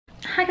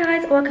Hi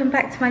guys, welcome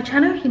back to my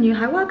channel. If you're new,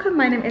 hi, welcome.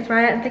 My name is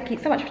Raya and thank you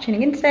so much for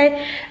tuning in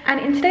today. And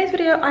in today's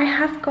video I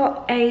have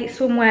got a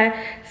swimwear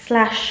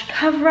slash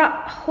cover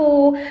up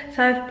haul.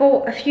 So I've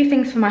bought a few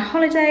things for my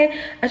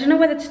holiday. I don't know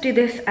whether to do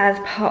this as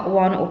part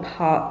one or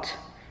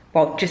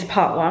just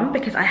part one,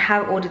 because I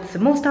have ordered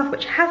some more stuff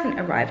which hasn't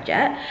arrived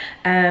yet,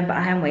 but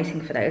I am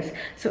waiting for those.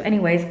 So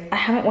anyways, I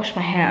haven't washed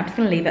my hair. I'm just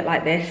gonna leave it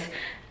like this.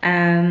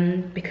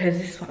 Because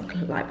this is what I'm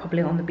gonna look like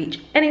probably on the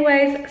beach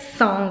anyways,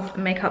 sans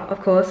makeup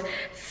of course.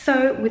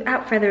 So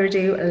without further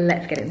ado,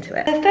 let's get into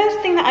it. The first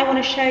thing that I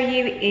want to show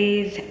you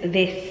is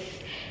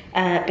this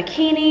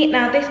bikini.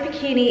 Now this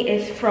bikini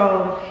is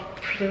from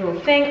Pretty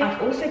Little Thing.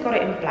 I've also got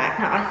it in black.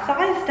 Now I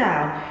sized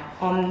down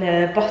on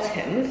the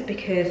bottoms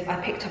because I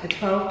picked up a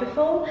 12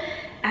 before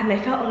and they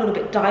felt a little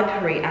bit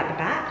diapery at the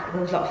back.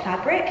 There was a lot of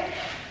fabric,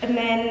 and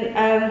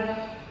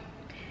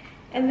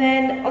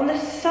then on the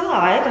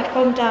side, I've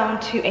gone down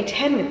to a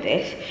 10 with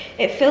this.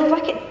 It feels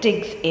like it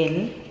digs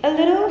in a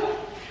little.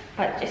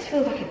 It just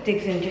feels like it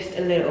digs in just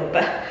a little,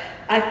 but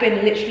I've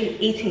been literally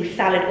eating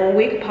salad all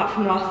week apart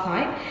from last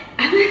night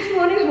and this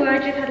morning where I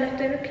just had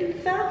leftover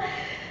pizza.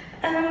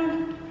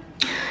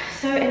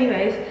 So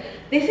anyways,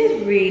 this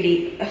is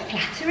really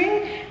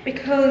flattering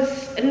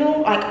because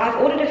I've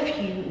ordered a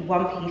few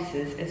one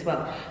pieces as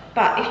well.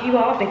 But if you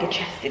are bigger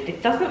chested,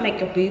 this doesn't make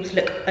your boobs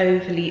look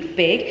overly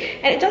big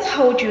and it does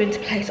hold you into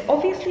place.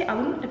 Obviously, I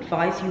wouldn't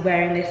advise you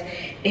wearing this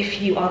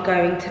if you are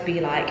going to be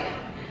like,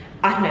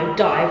 I don't know,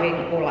 diving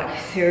or like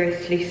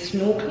seriously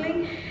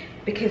snorkeling,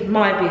 because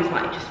my boobs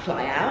might just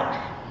fly out.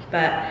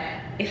 But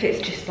if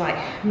it's just like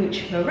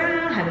mooching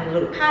around, having a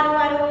little paddle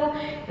waddle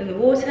in the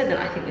water, then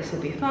I think this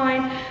will be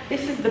fine.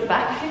 This is the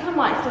back. I think I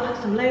might still have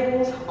some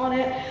labels on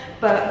it,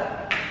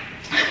 but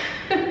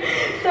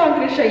so I'm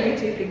going to show you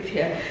two things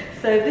here.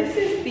 So this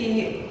is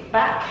the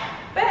back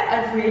bit.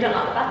 I really don't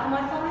like the back of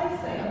my thighs,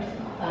 so I'm just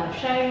not a fan of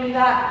showing you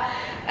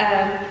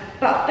that.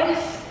 But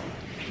this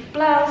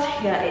blouse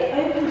here, it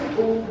opens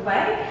all the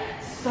way.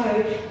 So,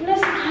 you know,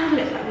 sometimes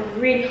it's like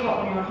really hot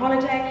when you're on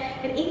holiday,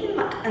 and even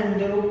like a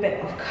little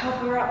bit of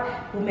cover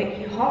up will make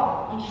you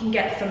hot. You can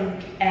get some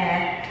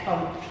air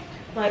from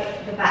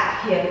like the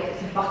back here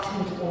because it's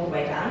buttoned all the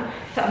way down.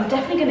 So I'm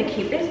definitely going to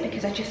keep this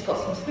because I just got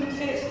some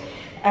swimsuits.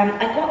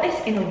 I got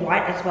this in a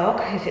white as well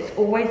because it's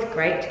always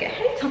great to get.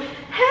 Hey Tom,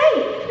 hey,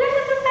 this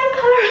is the same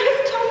colour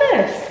as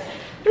Thomas.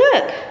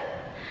 Look,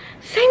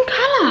 same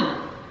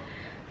colour.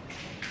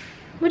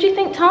 What do you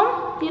think,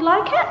 Tom? You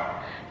like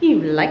it?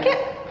 You like it?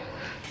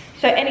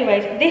 So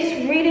anyways,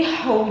 this really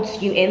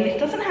holds you in. This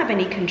doesn't have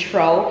any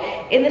control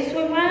in the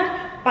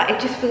swimwear, but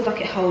it just feels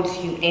like it holds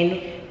you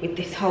in with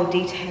this whole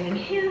detailing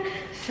here.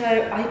 So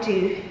I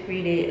do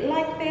really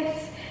like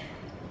this.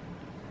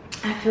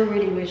 I feel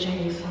really weird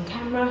showing this on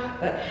camera,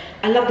 but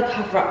I love the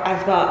cover up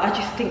as well. I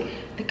just think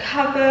the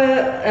cover,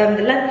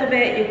 the length of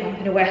it, I'm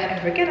gonna wear it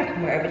ever again. I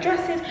can wear over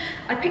dresses.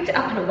 I picked it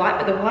up in a white,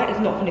 but the white is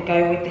not gonna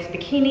go with this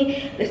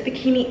bikini. This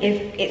bikini is,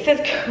 it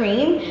says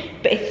cream,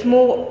 but it's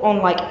more on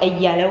like a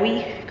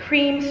yellowy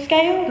cream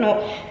scale,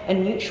 not a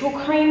neutral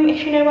cream,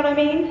 if you know what I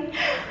mean.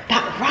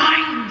 That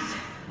rhymes.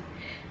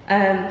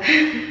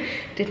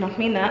 Did not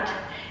mean that.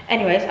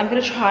 Anyways, I'm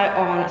gonna try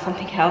on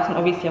something else, and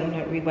obviously I'm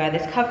gonna rewear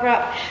this cover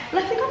up. And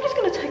I think I'm just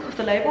gonna take off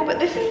the label, but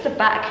this is the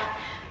back.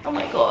 Oh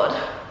my God.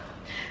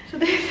 So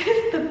this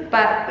is the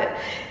back bit.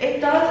 It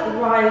does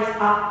rise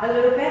up a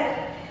little bit,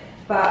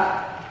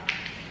 but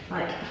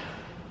like,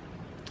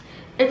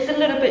 it's a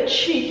little bit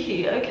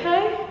cheeky,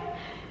 okay?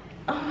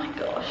 Oh my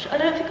gosh, I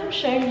don't think I'm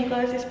showing you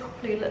guys this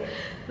properly. Look,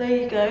 there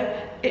you go.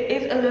 It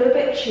is a little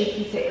bit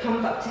cheeky, so it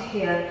comes up to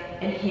here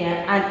and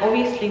here. And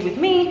obviously with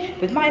me,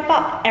 with my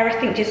butt,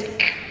 everything just,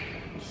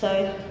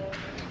 so,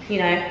 you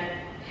know,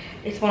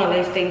 it's one of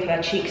those things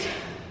where cheeks,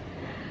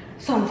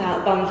 sun's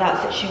out, buns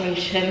out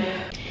situation.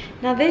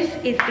 Now this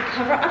is the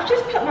cover. I've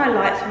just put my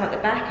lights on at the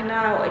back and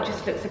now it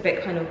just looks a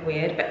bit kind of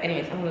weird, but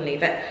anyways, I'm gonna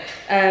leave it.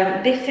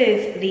 This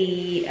is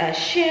the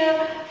sheer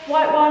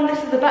white one.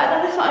 This is the back.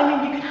 Now this is what I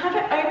mean, you can have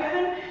it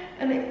open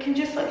and it can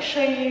just like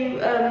show you,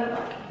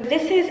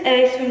 this is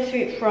a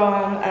swimsuit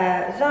from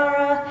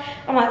Zara.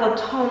 Oh my God,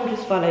 Tom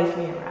just follows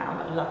me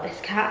around. I love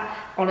this cat,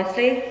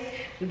 honestly,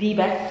 the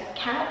best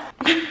cat.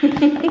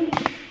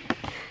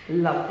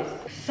 Love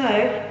this. So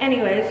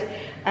anyways,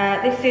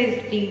 this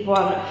is the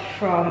one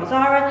from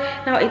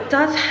Zara. Now it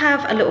does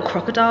have a little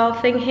crocodile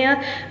thing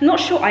here. Not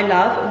sure I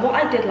love. What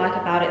I did like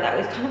about it, that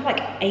was kind of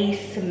like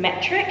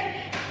asymmetric,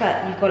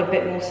 but you've got a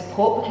bit more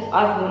support because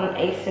I've worn an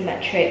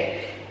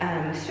asymmetric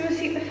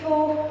swimsuit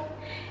before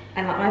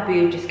and like my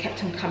boob just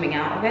kept on coming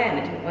out of it and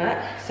it didn't work.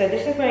 So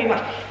this is very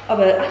much of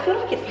a, I feel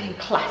like it's like a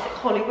classic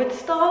Hollywood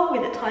style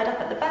with it tied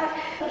up at the back.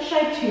 Don't show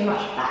too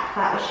much back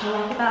fat, which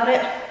I like about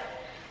it.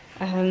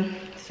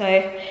 So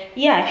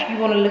yeah, if you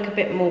want to look a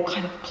bit more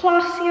kind of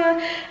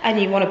classier and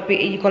you want to be,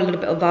 you've got a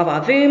little bit of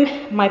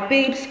va-va-voom. My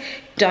boobs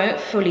don't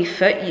fully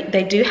fit.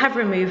 They do have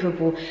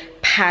removable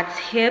pads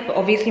here, but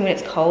obviously when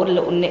it's cold, a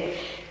little nip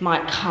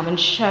might come and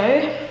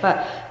show.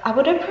 But I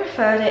would have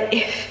preferred it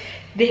if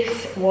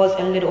this was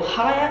a little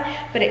higher,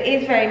 but it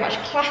is very much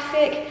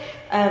classic.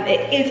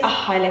 It is a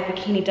high leg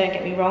bikini, don't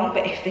get me wrong,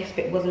 but if this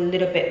bit was a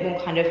little bit more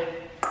kind of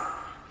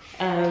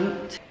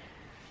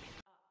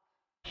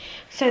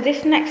so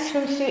this next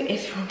swimsuit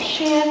is from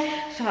SHEIN.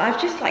 So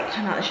I've just like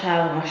come out of the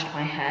shower and washed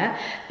my hair,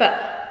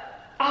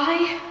 but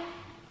I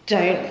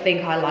don't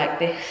think I like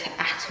this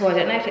at all. I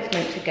don't know if it's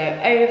meant to go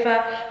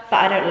over, but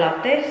I don't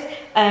love this.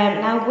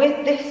 Now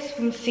with this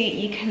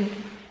swimsuit, you can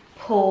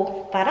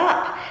pull that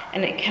up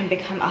and it can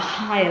become a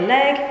higher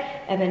leg,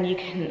 and then you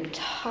can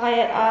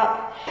tie it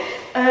up.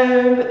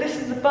 But this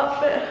is the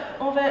butt bit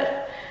of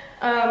it.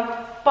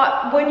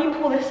 But when you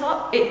pull this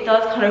up, it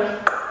does kind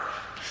of,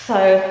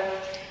 so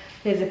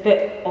there's a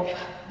bit of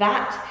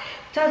that.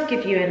 It does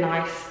give you a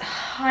nice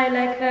high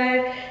leg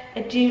though.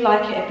 I do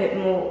like it a bit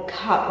more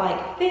cut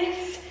like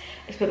this.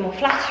 It's a bit more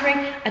flattering.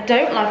 I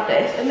don't love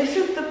this, and this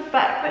is the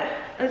back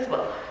bit as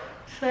well.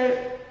 So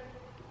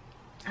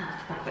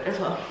that's the back bit as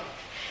well.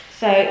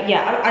 So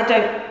yeah, I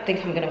don't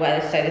think I'm gonna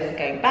wear this, so this is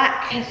going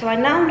back. Okay, so I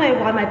now know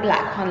why my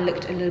black one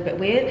looked a little bit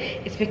weird.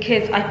 It's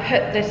because I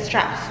put the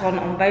straps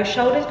on both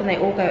shoulders, but they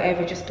all go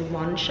over just the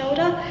one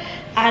shoulder.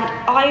 And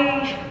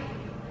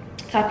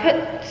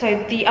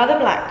so the other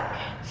black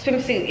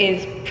swimsuit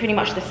is pretty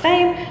much the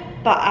same,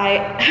 but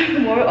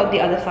I wore it on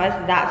the other side,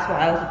 so that's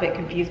why I was a bit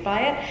confused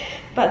by it.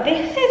 But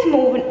this is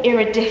more of an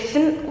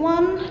iridescent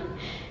one,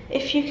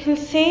 if you can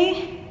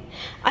see.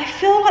 I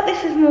feel like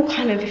this is more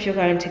kind of if you're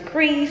going to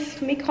Greece,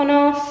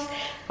 Mykonos,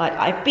 like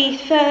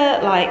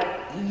Ibiza, like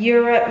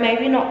Europe,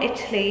 maybe not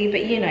Italy,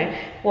 but you know,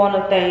 one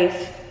of those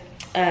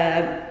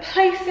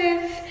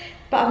places.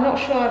 But I'm not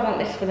sure I want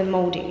this for the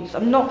Maldives.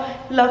 I'm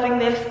not loving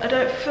this. I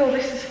don't feel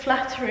this is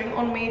flattering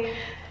on me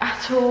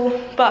at all,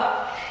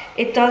 but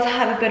it does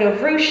have a bit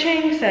of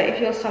ruching, so if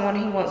you're someone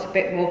who wants a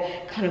bit more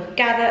kind of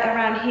gather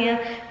around here,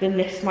 then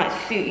this might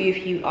suit you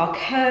if you are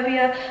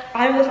curvier.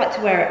 I always like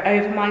to wear it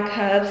over my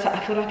curves, so I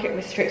feel like it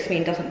restricts me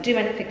and doesn't do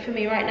anything for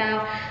me right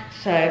now.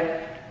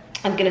 So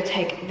I'm gonna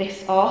take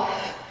this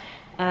off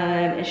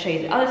and show you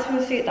the other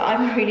swimsuit that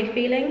I'm really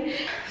feeling.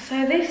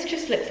 So this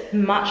just looks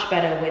much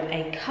better with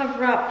a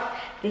cover up.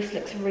 This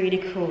looks really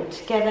cool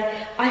together.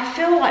 I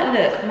feel like,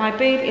 look, my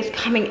boob is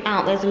coming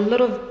out. There's a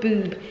lot of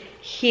boob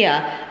here.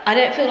 I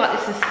don't feel like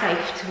this is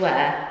safe to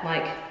wear.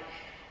 Like,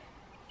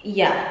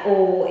 yeah,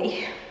 or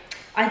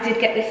I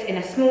did get this in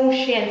a small.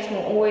 SHEIN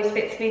small always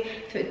fits me,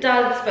 so it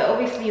does, but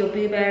obviously your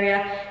boob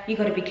area, you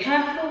got to be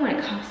careful when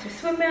it comes to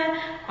swimwear.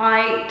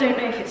 I don't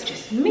know if it's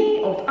just me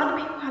or if other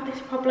people have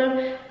this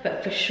problem,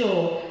 but for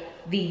sure,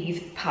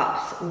 these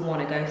puffs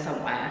want to go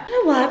somewhere. I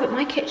don't know why, but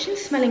my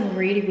kitchen's smelling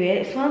really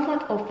weird. It smells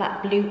like of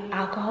that blue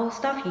alcohol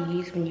stuff you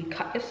use when you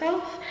cut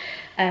yourself.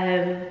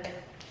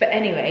 But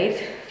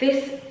anyways,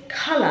 this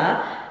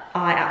colour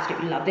I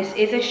absolutely love. This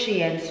is a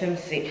SHEIN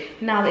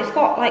swimsuit. Now it's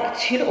got like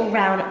two little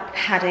round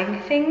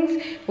padding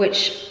things,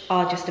 which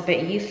are just a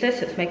bit useless.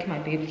 So it's making my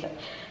boobs look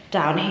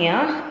down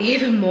here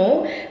even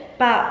more.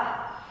 But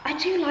I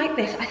do like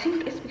this. I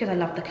think it's because I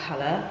love the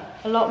colour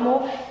a lot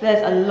more.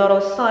 There's a lot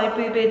of side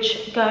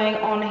boobage going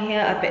on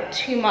here, a bit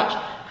too much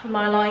for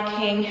my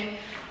liking.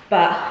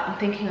 But I'm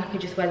thinking I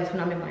could just wear this when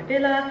I'm in my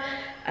villa.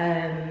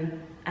 And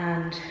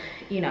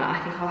you know, I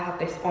think I'll have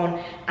this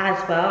on as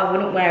well. I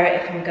wouldn't wear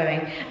it if I'm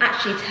going,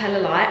 actually tell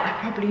a lie, I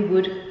probably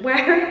would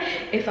wear it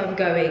if I'm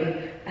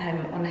going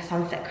on a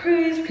sunset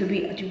cruise, because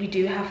we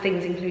do have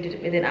things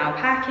included within our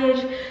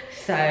package,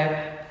 so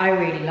I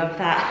really love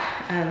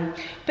that.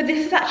 But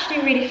this is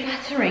actually really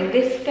flattering.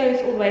 This goes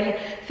all the way here.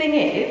 Thing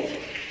is,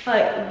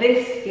 like,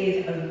 this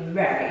is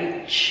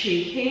very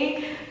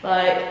cheeky.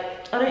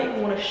 Like, I don't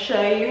even want to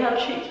show you how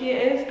cheeky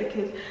it is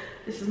because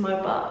this is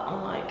my butt.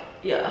 I'm like,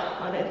 yeah,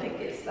 I don't think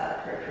it's that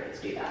appropriate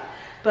to do that.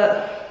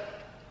 But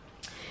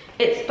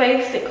it's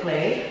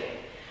basically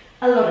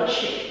a lot of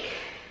cheek.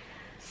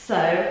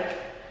 So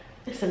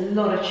it's a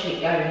lot of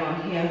cheek going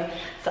on here.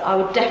 So I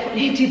would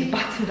definitely do the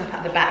buttons up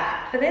at the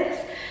back for this.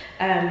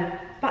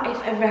 But it's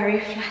a very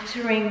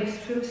flattering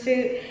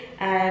swimsuit,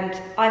 and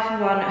I, for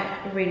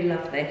one, really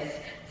love this.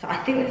 So I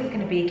think this is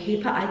going to be a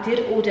keeper. I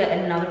did order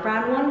another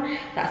brand one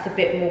that's a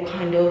bit more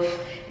kind of,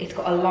 it's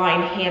got a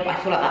line here, but I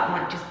feel like that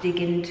might just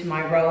dig into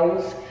my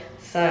rolls.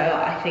 So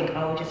I think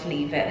I'll just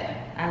leave it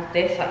as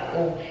this, like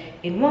all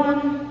in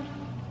one.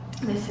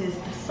 This is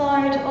the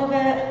side of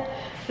it.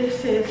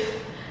 This is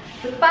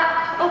the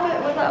back of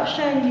it without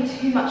showing you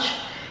too much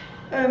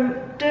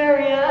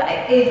derriere.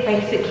 It is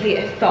basically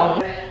a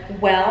thong.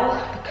 Well,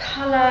 the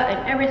colour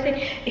and everything,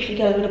 if you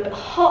go a little bit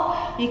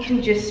hot, you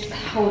can just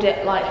hold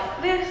it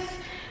like this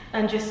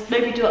and just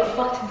maybe do up the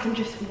buttons and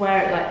just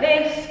wear it like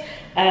this.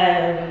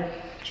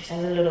 Just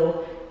has a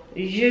little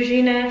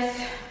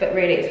zhuzhiness, but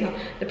really it's not.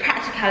 The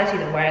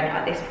practicality of wearing it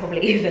like this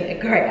probably isn't a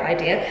great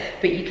idea,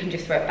 but you can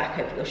just throw it back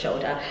over your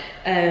shoulder.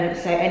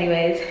 So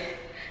anyways,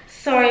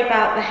 sorry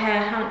about the hair,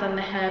 I haven't done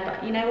the hair,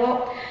 but you know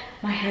what?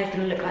 my hair's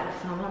gonna look like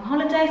this when I'm on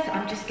holiday, so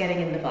I'm just getting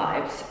in the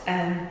vibes.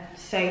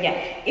 So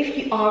yeah, if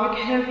you are a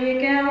curvier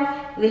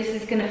girl, this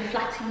is gonna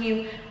flatter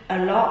you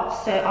a lot,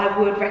 so I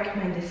would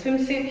recommend this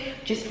swimsuit.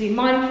 Just be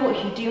mindful,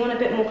 if you do want a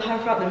bit more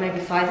cover up, then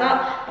maybe size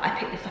up. But I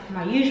picked this up in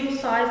my usual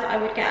size that I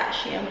would get at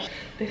SHEIN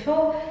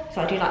before,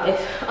 so I do like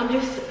this. I'm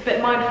just a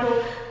bit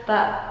mindful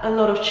that a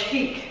lot of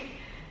cheek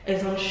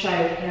is on show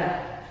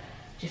here.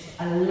 Just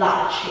a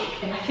lot of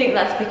cheek, and I think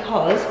that's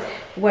because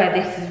where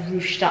this is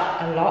ruched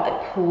up a lot,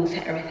 it pulls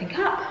everything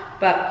up,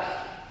 but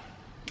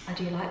I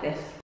do like this.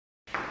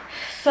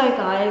 So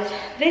guys,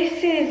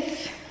 this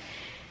is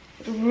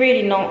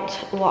really not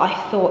what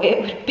I thought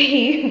it would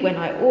be when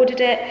I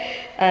ordered it.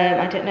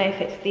 I don't know if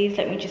it's these.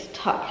 Let me just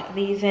tuck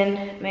these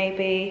in.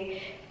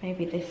 Maybe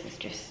this is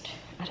just,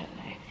 I don't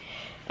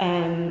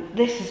know.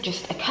 This is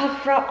just a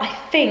cover up, I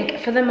think,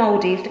 for the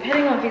Maldives,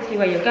 depending on obviously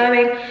where you're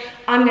going.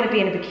 I'm going to be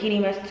in a bikini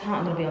most of the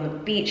time. I'm going to be on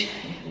the beach,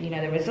 you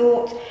know, the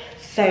resort.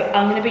 So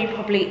I'm going to be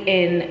probably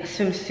in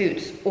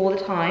swimsuits all the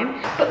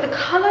time. But the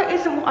colour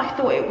isn't what I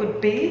thought it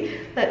would be.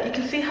 That you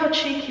can see how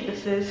cheeky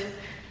this is.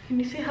 Can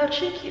you see how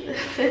cheeky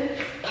this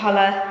is?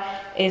 Colour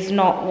is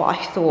not what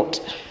I thought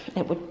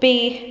it would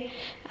be.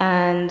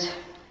 And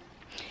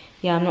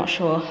yeah, I'm not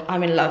sure.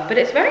 I'm in love. But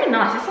it's very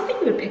nice. It's something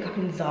you would pick up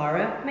in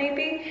Zara,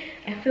 maybe.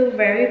 I feel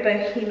very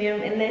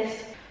bohemian in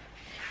this.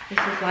 This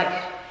is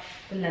like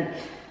the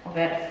length of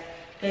it.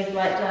 Goes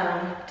right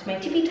down to my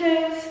tippy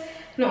toes.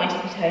 Not my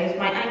tippy toes,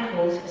 my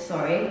ankles,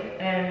 sorry.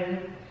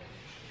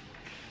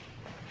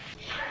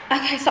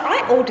 Okay, so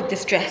I ordered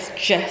this dress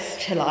just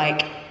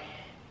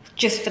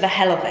for the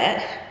hell of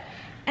it.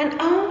 And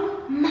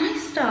oh my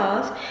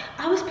stars,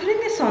 I was putting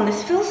this on.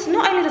 This feels,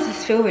 not only does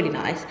this feel really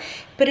nice,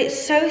 but it's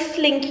so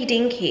slinky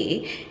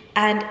dinky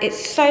and it's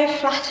so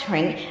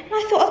flattering. And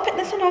I thought I was putting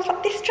this on, I was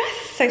like, this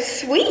dress is so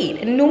sweet.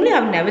 And normally I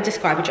would never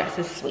describe a dress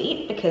as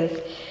sweet because,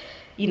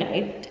 you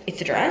know, it's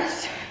a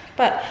dress.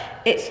 But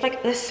it's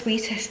like the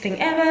sweetest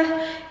thing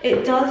ever.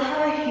 It does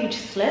have a huge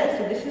slit,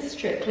 so this is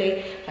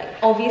strictly, like,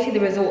 obviously the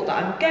resort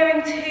that I'm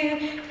going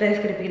to. There's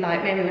gonna be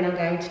like, maybe when I'm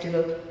going to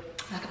do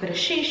like a bit of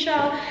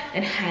shisha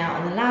and hang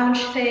out on the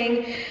lounge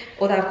thing,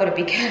 although I've got to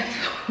be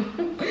careful.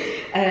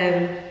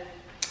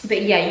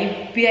 But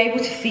yeah, you'd be able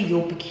to see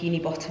your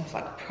bikini bottoms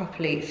like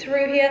properly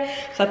through here.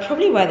 So I'd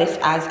probably wear this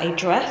as a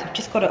dress. I've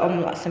just got it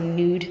on like some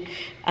nude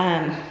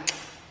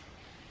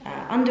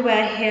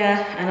underwear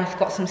here, and I've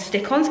got some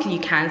stick-ons because you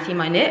can see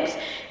my nips.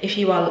 If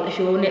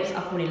your nips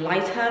are probably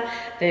lighter,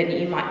 then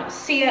you might not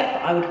see it,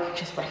 but I would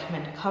just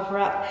recommend a cover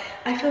up.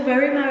 I feel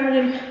very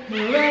Marilyn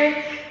Monroe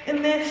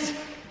in this.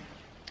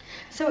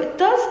 So it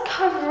does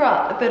cover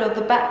up a bit of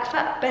the back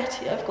fat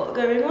Betty I've got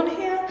going on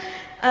here.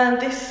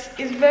 And this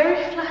is very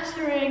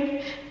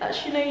flattering.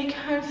 Actually, no, you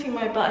can see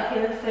my butt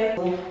here,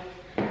 so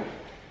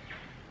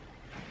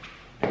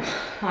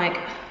like,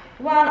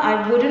 one,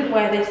 I wouldn't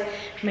wear this.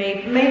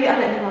 Maybe I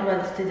don't think I'd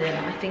wear this to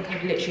dinner. I think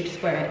I'd literally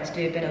just wear it to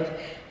do a bit of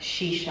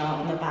shisha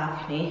on the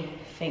balcony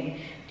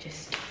thing.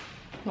 Just,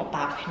 not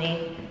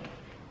balcony,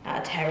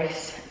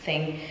 terrace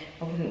thing.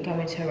 I wouldn't go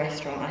into a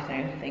restaurant, I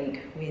don't think,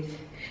 with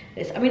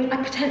this. I mean,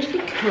 I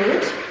potentially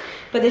could,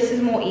 but this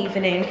is more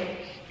evening.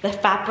 The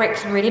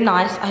fabric's really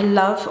nice. I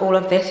love all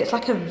of this. It's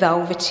like a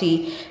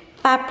velvety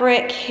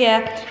fabric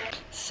here.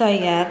 So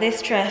yeah,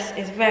 this dress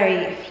is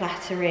very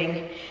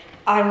flattering.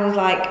 I was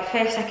like, for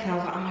a second I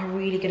was like, am I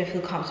really gonna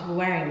feel comfortable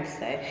wearing this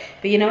though?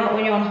 But you know what,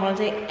 when you're on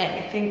holiday,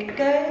 anything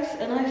goes,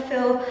 and I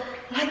feel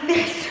like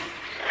this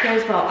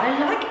goes well. I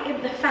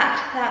like the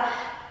fact that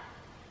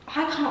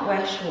I can't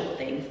wear short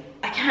things.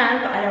 I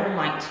can, but I don't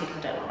like to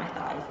because I don't like my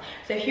thighs.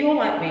 So if you're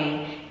like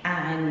me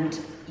and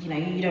you know,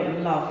 you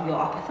don't love your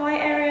upper thigh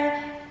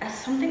area,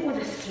 something with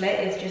a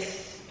slit is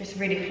just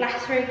really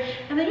flattering,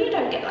 and then you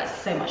don't get like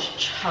so much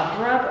chub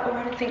rub or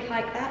anything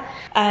like that.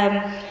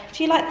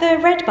 Do you like the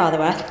red, by the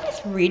way? I think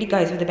this really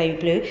goes with the baby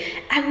blue,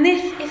 and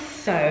this is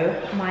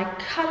so my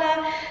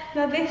colour.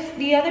 Now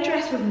the other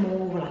dress was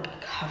more like a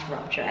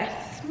cover-up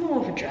dress. It's more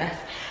of a dress,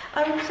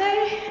 I would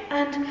say,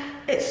 and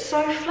it's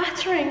so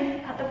flattering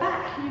at the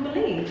back. Can you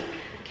believe?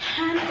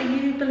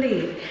 Can you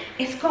believe?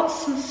 It's got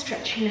some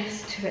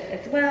stretchiness to it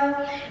as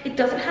well. It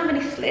doesn't have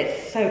any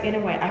slits, so in a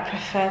way I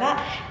prefer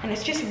that. And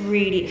it's just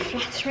really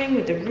flattering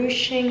with the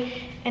ruching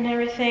and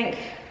everything.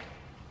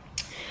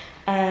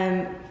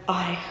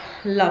 I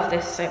love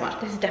this so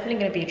much. This is definitely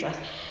going to be a dress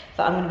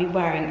that I'm going to be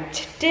wearing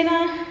to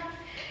dinner.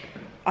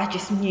 I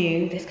just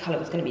knew this colour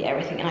was going to be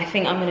everything, and I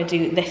think I'm going to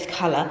do this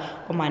colour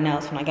on my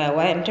nails when I go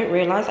away, and I don't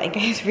realise that it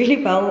goes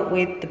really well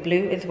with the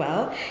blue as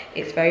well.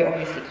 It's very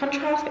obviously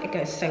contrast, but it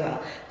goes so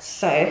well.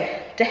 So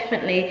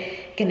definitely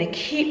going to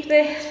keep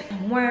this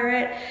and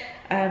wear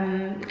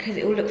it because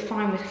it will look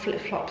fine with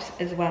flip-flops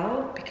as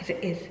well, because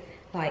it is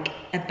like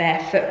a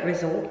barefoot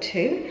resort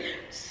too.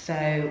 So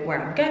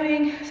where I'm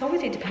going, so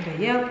obviously it depends where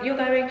you're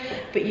going,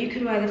 but you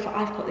can wear this.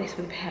 I've got this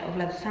with a pair of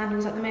leather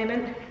sandals at the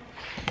moment.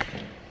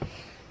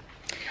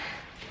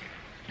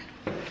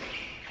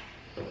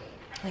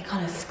 They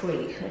kind of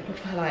squeak,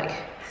 I like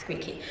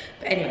squeaky.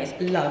 But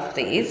anyways, love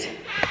these.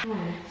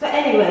 So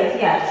anyways,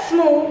 yeah,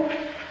 small.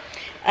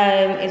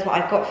 is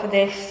what I've got for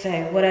this. So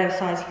whatever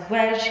size you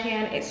wear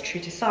SHEIN, it's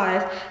true to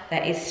size.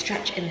 There is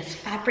stretch in this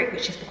fabric,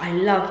 which is what I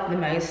love the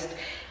most.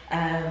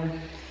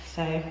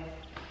 So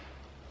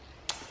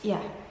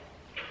yeah.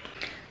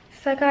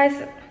 So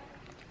guys,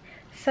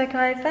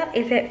 that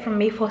is it from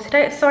me for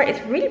today. Sorry,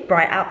 it's really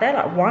bright out there.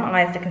 Like one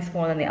eye is looking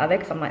smaller than the other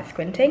because I'm like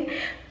squinting.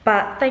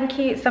 But thank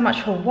you so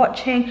much for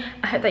watching.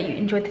 I hope that you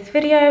enjoyed this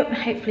video. And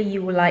hopefully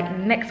you will like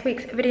next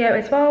week's video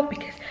as well,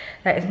 because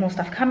there is more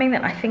stuff coming.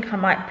 Then I think I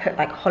might put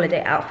like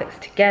holiday outfits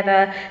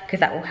together,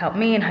 because that will help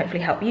me and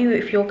hopefully help you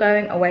if you're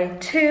going away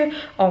too,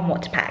 on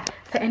what to pack.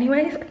 So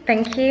anyways,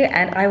 thank you,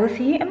 and I will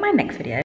see you in my next video.